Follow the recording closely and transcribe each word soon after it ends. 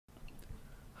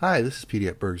Hi, this is PD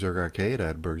at BurgZerg Arcade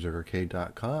at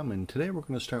BurgZergArcade.com, and today we're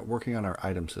going to start working on our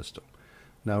item system.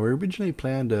 Now, we originally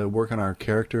planned to work on our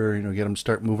character, get him to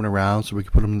start moving around so we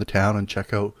could put him in the town and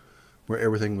check out where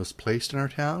everything was placed in our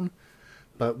town.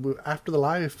 But after the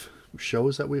live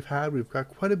shows that we've had, we've got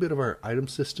quite a bit of our item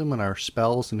system and our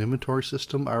spells and inventory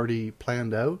system already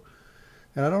planned out.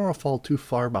 And I don't want to fall too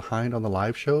far behind on the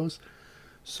live shows,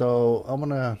 so I'm going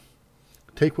to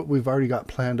take what we've already got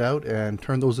planned out and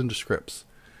turn those into scripts.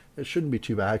 It shouldn't be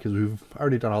too bad because we've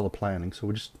already done all the planning, so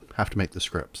we just have to make the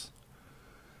scripts.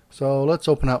 So let's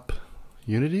open up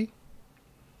Unity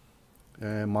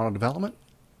and Mono Development.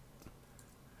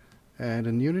 And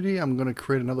in Unity, I'm going to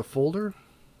create another folder.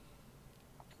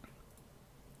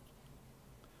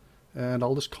 And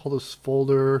I'll just call this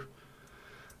folder,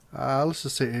 let's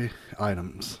just say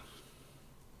Items.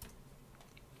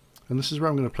 And this is where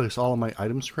I'm going to place all of my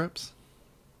item scripts.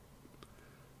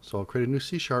 So I'll create a new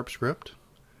C# script.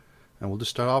 And we'll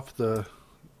just start off with the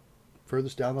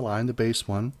furthest down the line, the base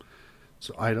one.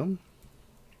 So Item.cs.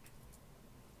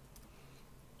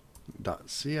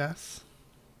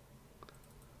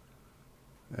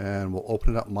 And we'll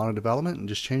open it up in Mono Development and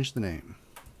just change the name.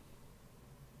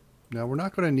 Now we're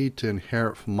not going to need to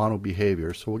inherit from mono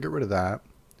behavior, so we'll get rid of that.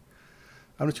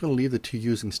 I'm just going to leave the two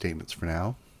using statements for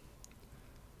now.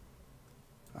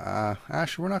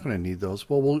 Actually, we're not going to need those.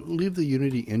 Well, we'll leave the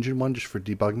Unity Engine one just for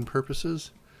debugging purposes.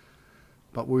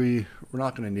 But we're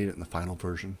not going to need it in the final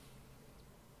version.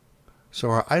 So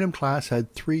our item class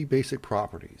had three basic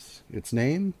properties: its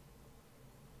name,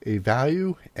 a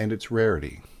value, and its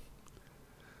rarity.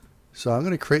 So I'm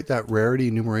going to create that rarity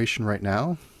enumeration right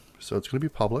now. So it's going to be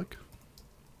public.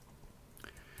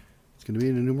 It's going to be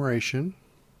an enumeration.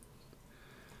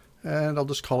 And I'll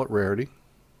just call it rarity.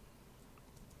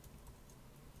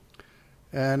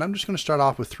 And I'm just going to start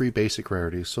off with three basic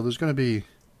rarities. So there's going to be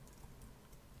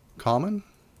common,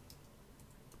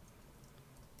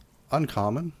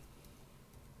 uncommon,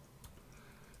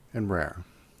 and rare.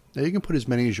 Now you can put as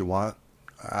many as you want.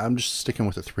 I'm just sticking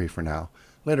with the three for now.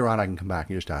 Later on I can come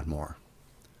back and just add more.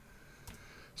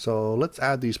 So let's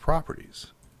add these properties.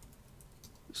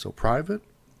 So private,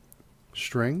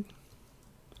 string,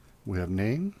 we have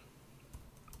name,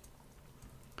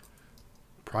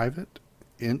 private,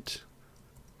 int,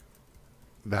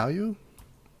 value,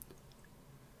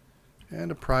 and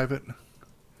a private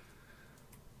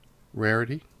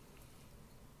rarity.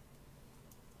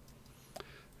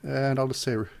 And I'll just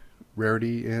say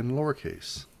rarity in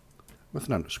lowercase with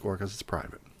an underscore because it's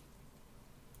private.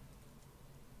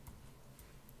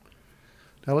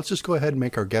 Now let's just go ahead and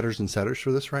make our getters and setters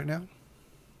for this right now.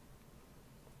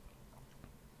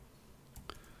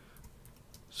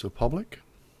 So public,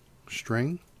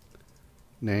 string,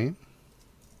 name,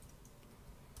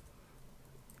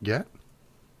 get,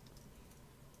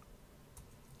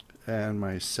 and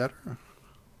my setter.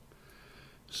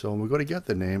 So when we go to get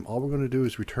the name, all we're going to do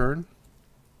is return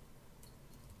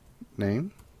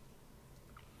name.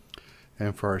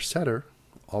 And for our setter,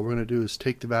 all we're going to do is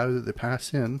take the value that they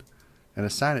pass in and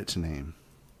assign it to name.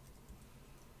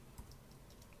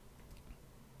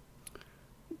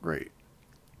 Great.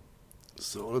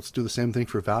 So let's do the same thing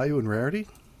for value and rarity.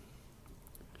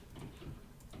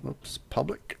 Oops,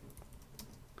 public.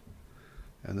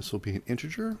 And this will be an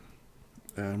integer.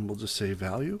 And we'll just say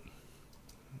value.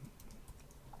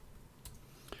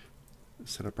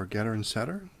 Set up our getter and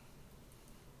setter.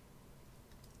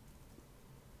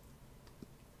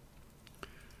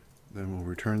 Then we'll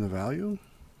return the value.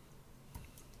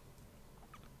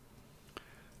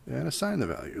 And assign the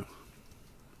value.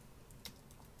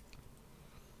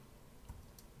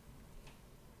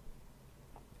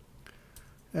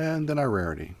 And then our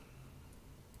rarity.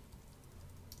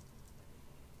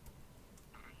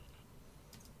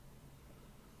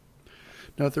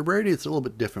 Now with the rarity it's a little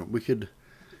bit different. We could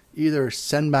either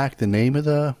send back the name of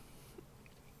the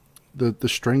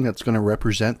string that's going to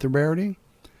represent the rarity,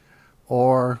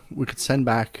 or we could send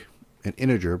back an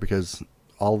integer because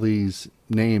all these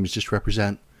names just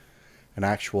represent an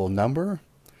actual number.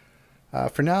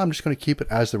 For now I'm just going to keep it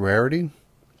as the rarity.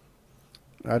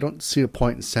 I don't see a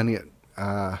point in sending it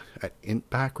at int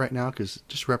back right now because it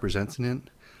just represents an int,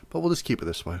 but we'll just keep it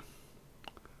this way.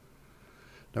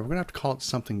 Now we're going to have to call it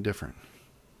something different,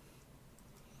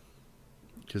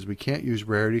 because we can't use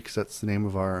rarity because that's the name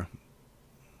of our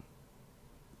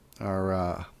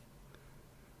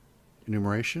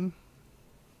enumeration.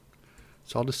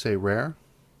 So I'll just say rare.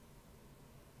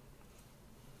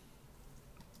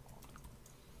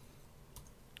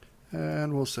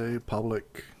 And we'll say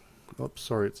public, oops,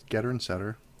 sorry, it's getter and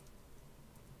setter.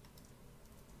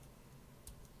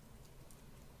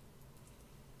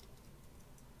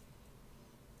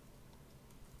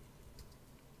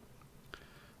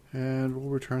 And we'll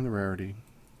return the rarity.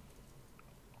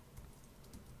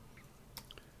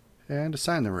 And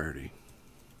assign the rarity.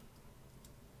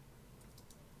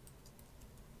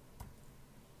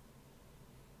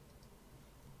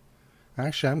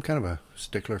 Actually, I'm kind of a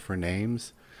stickler for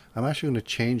names. I'm actually going to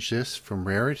change this from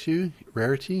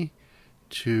rarity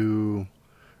to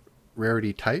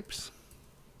rarity types.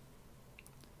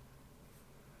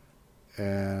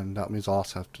 And that means I'll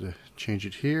also have to change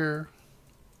it here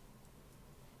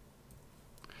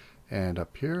and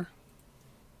up here.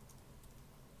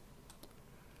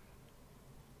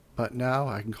 But now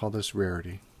I can call this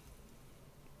rarity.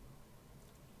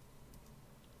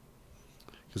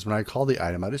 Because when I call the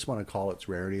item, I just want to call its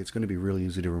rarity. It's going to be really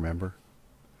easy to remember.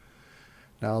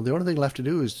 Now the only thing left to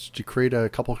do is to create a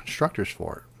couple constructors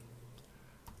for it.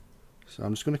 So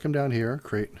I'm just going to come down here,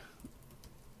 create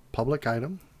public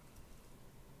item.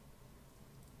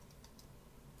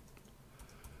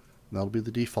 That'll be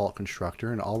the default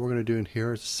constructor, and all we're going to do in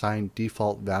here is assign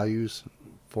default values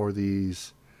for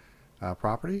these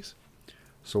properties.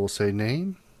 So we'll say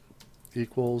name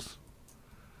equals,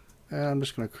 and I'm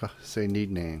just going to say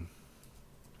need name.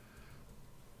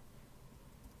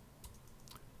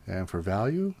 And for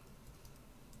value,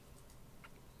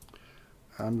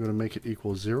 I'm going to make it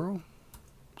equal 0.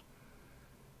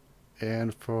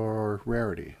 And for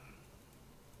rarity,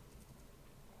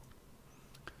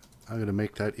 I'm going to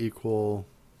make that equal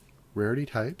rarity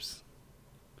types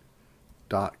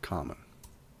dot common.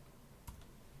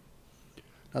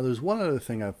 Now there's one other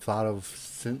thing I've thought of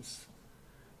since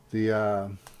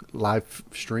the live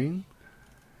stream,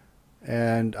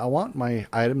 and I want my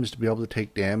items to be able to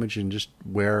take damage and just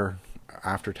wear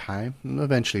after time and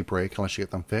eventually break unless you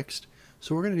get them fixed.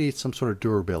 So we're going to need some sort of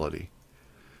durability.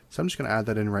 So I'm just going to add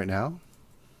that in right now.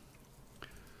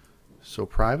 So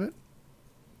private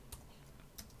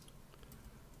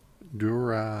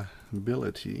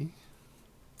durability,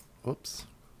 oops,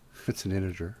 it's an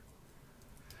integer,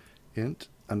 int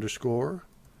underscore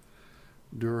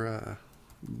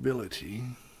durability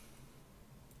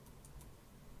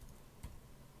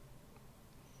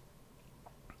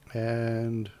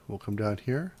and we'll come down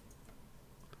here.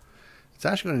 It's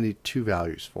actually going to need 2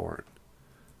 values for it,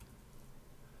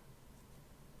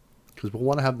 because we'll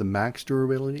want to have the max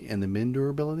durability and the min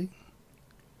durability.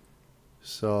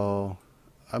 So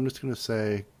I'm just going to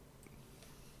say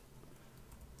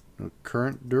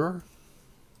current dur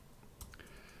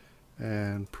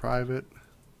and private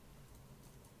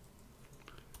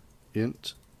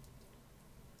int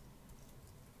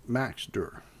max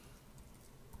dur.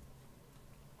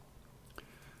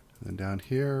 And then down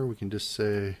here we can just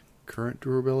say current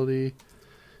durability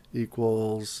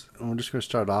equals, and we're just going to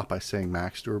start off by saying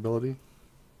max durability.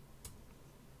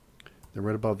 Then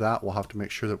right above that we'll have to make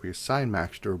sure that we assign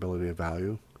max durability a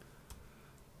value.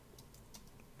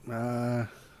 I'm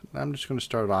just going to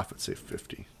start it off at say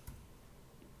 50.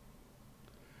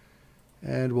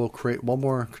 And we'll create one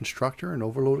more constructor, an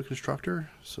overloaded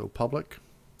constructor. So public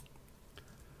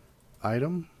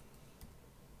item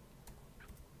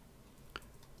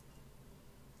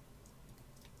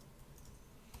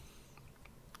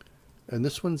and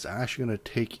this one's actually going to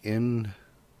take in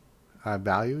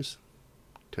values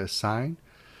to assign.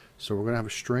 So we're going to have a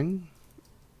string,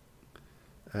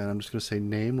 and I'm just going to say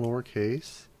name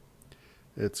lowercase.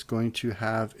 It's going to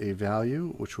have a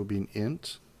value which will be an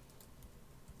int,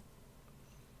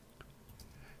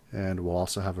 and we'll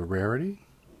also have a rarity.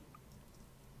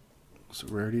 So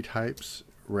rarity types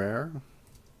rare,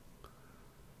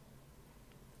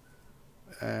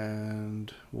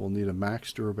 and we'll need a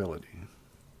max durability,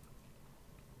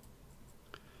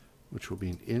 which will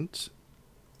be an int,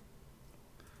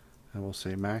 and we'll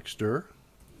say max dur,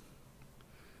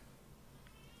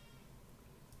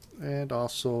 and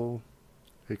also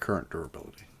a current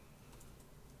durability.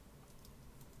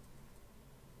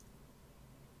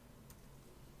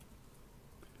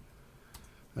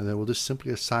 And then we'll just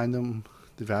simply assign them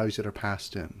the values that are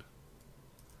passed in.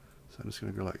 So I'm just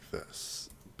going to go like this,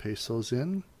 paste those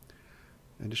in,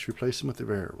 and just replace them with the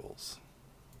variables.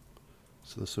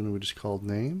 So this one we just called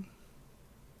name.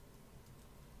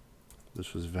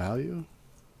 This was value.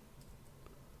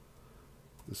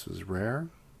 This was rare.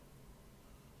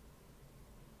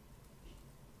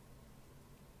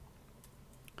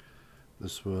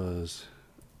 This was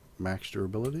max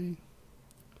durability.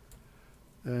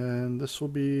 And this will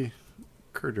be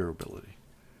current durability.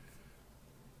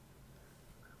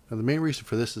 Now the main reason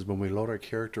for this is when we load our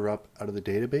character up out of the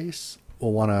database,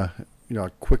 we'll want a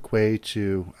quick way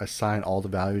to assign all the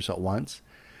values at once.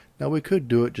 Now we could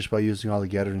do it just by using all the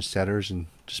getters and setters and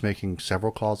just making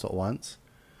several calls at once.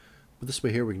 But this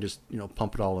way here we can just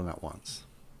pump it all in at once.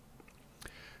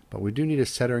 But we do need a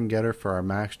setter and getter for our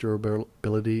max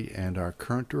durability and our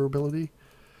current durability.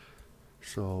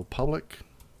 So public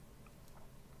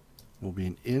will be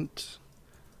an int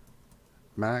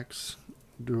max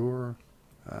durability,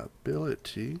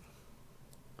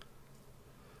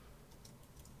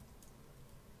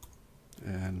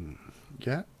 and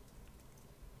get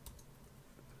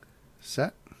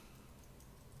set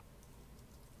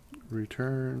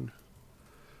return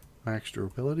max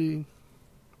durability,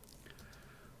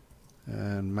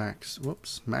 and max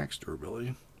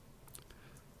durability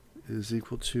is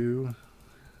equal to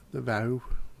the value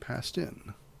passed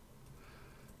in.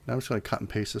 Now I'm just going to cut and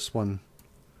paste this one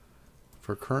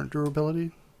for current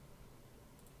durability.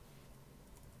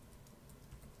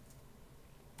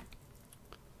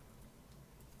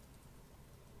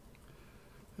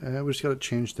 And we just got to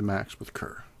change the max with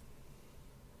cur.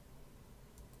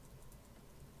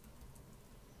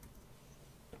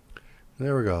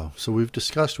 There we go. So we've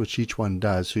discussed what each one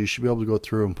does, so you should be able to go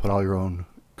through and put all your own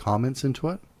comments into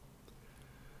it.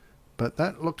 But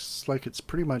that looks like it's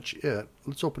pretty much it.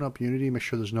 Let's open up Unity, make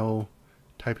sure there's no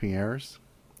typing errors.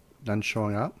 None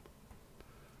showing up.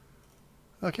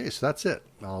 Okay, so that's it.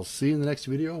 I'll see you in the next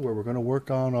video where we're going to work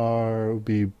on our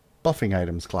buffing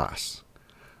items class.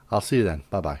 I'll see you then.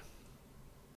 Bye-bye.